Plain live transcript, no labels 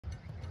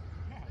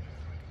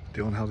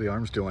Dylan, how the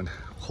arm's doing?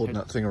 Holding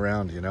that thing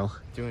around, you know?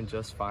 Doing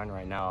just fine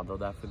right now. They'll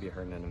definitely be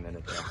hurting in a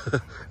minute though.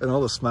 And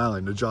all the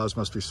smiling, the jaws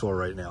must be sore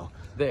right now.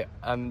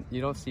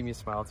 You don't see me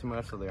smile too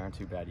much, so they aren't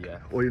too bad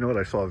yet. Well, you know what?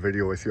 I saw a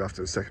video with you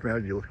after the second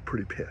round. You look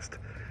pretty pissed.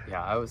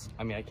 Yeah,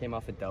 I came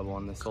off a double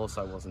on this hole,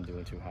 so I wasn't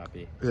doing too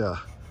happy. Yeah.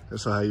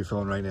 So how you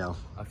feeling right now?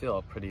 I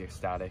feel pretty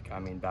ecstatic. I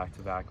mean,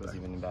 back-to-back was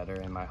even better,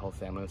 and my whole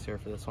family was here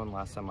for this one.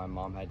 Last time my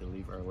mom had to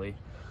leave early,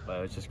 but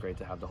it was just great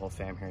to have the whole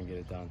fam here and get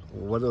it done.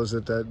 What was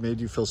it that made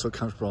you feel so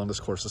comfortable on this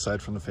course,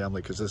 aside from the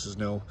family? Because this is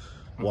no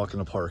walk in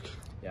the park.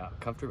 Yeah,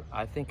 comfortable.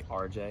 I think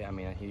RJ, I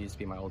mean, he used to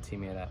be my old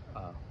teammate at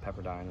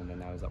Pepperdine, and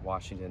then I was at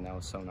Washington. That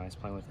was so nice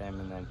playing with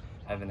him. And then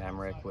Evan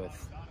Emmerich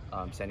with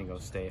San Diego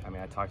State. I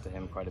mean, I talked to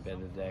him quite a bit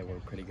today. We're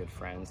pretty good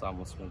friends. I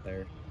almost went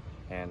there.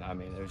 And I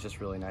mean, it was just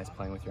really nice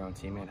playing with your own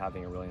teammate,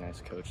 having a really nice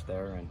coach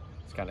there, and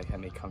it's kind of kept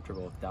me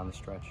comfortable down the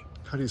stretch.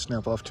 How do you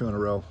snap off 2 in a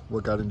row?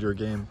 What got into your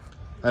game?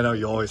 I know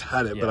you always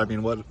had it, yeah. But I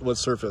mean, what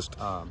surfaced?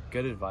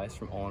 Good advice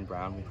from Owen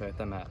Brown. We played with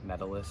them at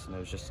medalist, and it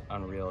was just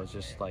unreal. It's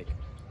just like,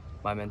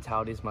 my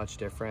mentality is much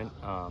different.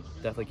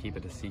 Definitely keep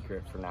it a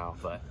secret for now,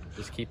 but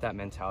just keep that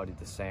mentality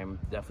the same.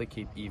 Definitely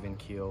keep even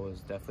keel is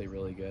definitely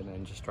really good,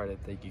 and just try to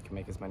think you can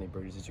make as many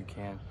birdies as you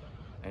can,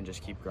 and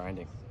just keep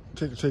grinding.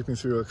 Take me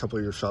through a couple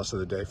of your shots of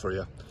the day for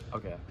you.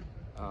 Okay.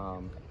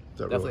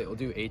 Definitely, we'll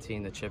do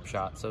 18, the chip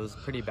shot. So it was a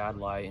pretty bad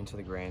lie into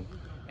the green,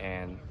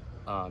 and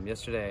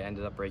yesterday I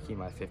ended up breaking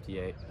my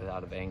 58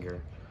 out of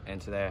anger. And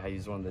today I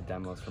used one of the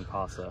demos from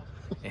Pasa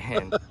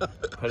and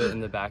put it in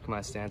the back of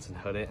my stance and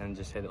hood it and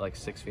just hit it like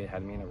 6 feet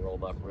ahead of me, and it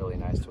rolled up really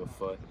nice to a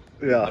foot.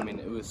 Yeah. I mean,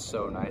 it was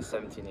so nice.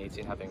 17,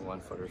 18, having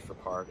 1-footers for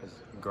par, because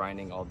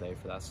grinding all day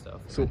for that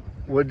stuff. So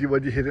what'd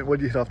you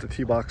hit off the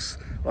tee box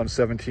on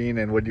 17,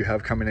 and what'd you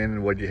have coming in,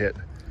 and what'd you hit?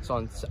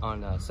 So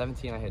on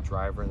 17 I hit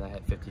driver, and then I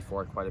hit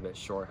 54, quite a bit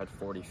short, had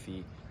 40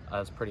 feet. That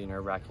was pretty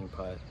nerve-wracking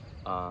putt.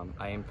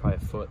 I aimed probably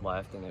a foot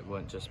left, and it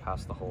went just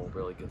past the hole,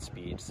 really good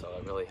speed, so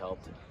it really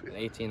helped. In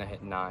 18 I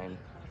hit 9,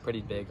 pretty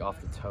big off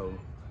the toe,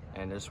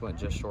 and it just went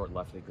just short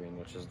left of the green,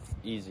 which is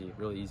easy,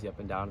 really easy up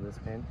and down to this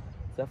pin.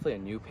 It's definitely a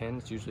new pin,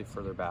 it's usually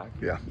further back.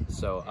 Yeah.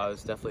 So I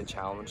was definitely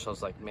challenged. I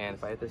was like, man,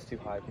 if I hit this too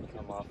high, it can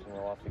come off and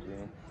roll off the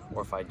green,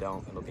 or if I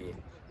don't, it'll be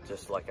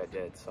just like I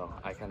did. So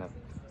I kind of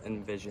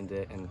envisioned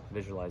it and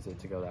visualized it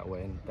to go that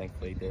way, and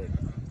thankfully it did.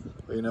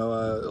 You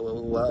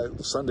know,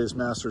 Sunday's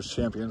Masters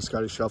champion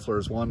Scotty Scheffler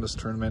has won this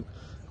tournament,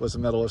 was a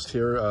medalist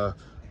here.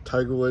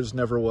 Tiger Woods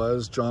never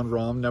was, John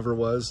Rahm never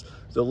was.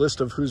 The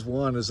list of who's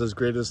won is as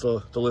great as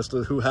the list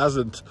of who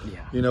hasn't. Yeah.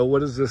 You know, what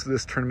does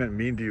this tournament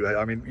mean to you?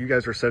 I mean, you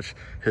guys are such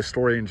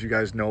historians. You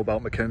guys know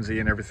about Mackenzie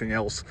and everything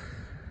else.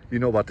 You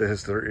know about the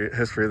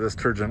history of this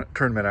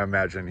tournament, I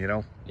imagine, you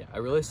know? Yeah, it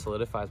really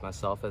solidifies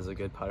myself as a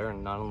good putter,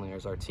 and not only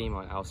is our team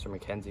on Alistair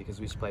Mackenzie, because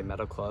we used to play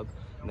Meadow Club,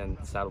 and then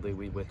sadly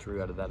we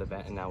withdrew out of that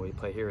event, and now we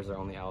play here as our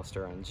only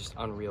Alistair, and just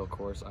unreal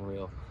course,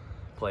 unreal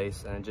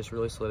place, and it just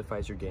really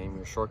solidifies your game.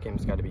 Your short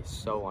game's got to be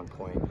so on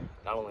point.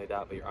 Not only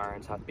that, but your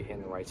irons have to be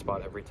hitting the right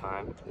spot every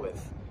time,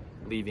 with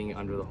leaving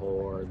under the hole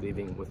or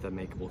leaving with a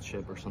makeable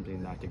chip or something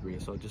in that degree.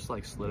 So it just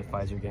like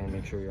solidifies your game,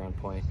 make sure you're on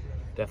point.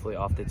 Definitely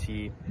off the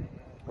tee,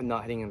 and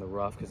not hitting in the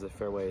rough, because the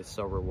fairway is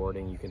so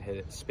rewarding. You can hit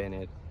it, spin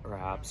it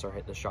perhaps, or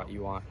hit the shot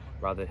you want,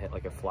 rather than hit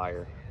like a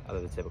flyer out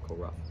of the typical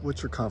rough.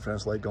 What's your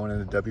confidence like going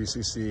into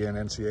WCC and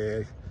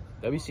NCAA?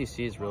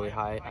 WCC is really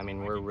high. I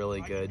mean, we're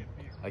really good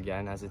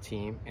again as a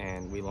team,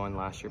 and we won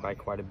last year by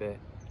quite a bit.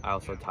 I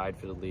also tied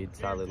for the lead,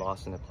 sadly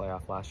lost in the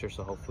playoff last year,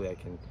 so hopefully I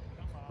can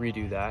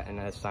redo that, and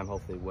this time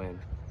hopefully win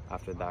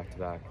after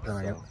back-to-back. So.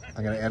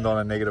 I'm going to end on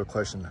a negative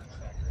question.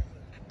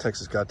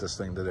 Texas got this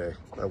thing today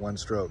by 1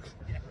 stroke.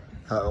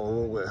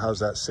 How's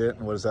that sit,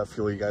 and what does that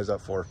fuel you guys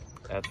up for?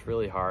 That's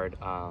really hard.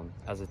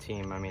 As a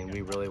team, I mean,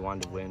 we really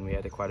wanted to win. We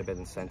had quite a bit of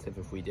incentive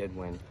if we did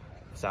win.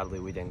 Sadly,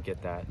 we didn't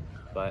get that.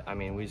 But, I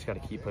mean, we just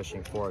got to keep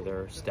pushing forward.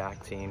 They're a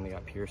stacked team. They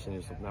got Pearson,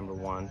 who's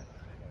 #1,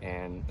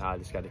 and I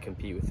just got to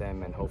compete with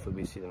them, and hopefully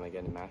we see them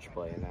again in match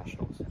play and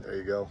nationals. There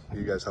you go.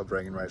 You guys have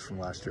bragging rights from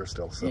last year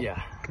still. So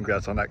yeah.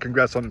 Congrats on that.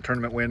 Congrats on the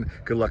tournament win.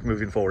 Good luck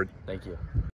moving forward. Thank you.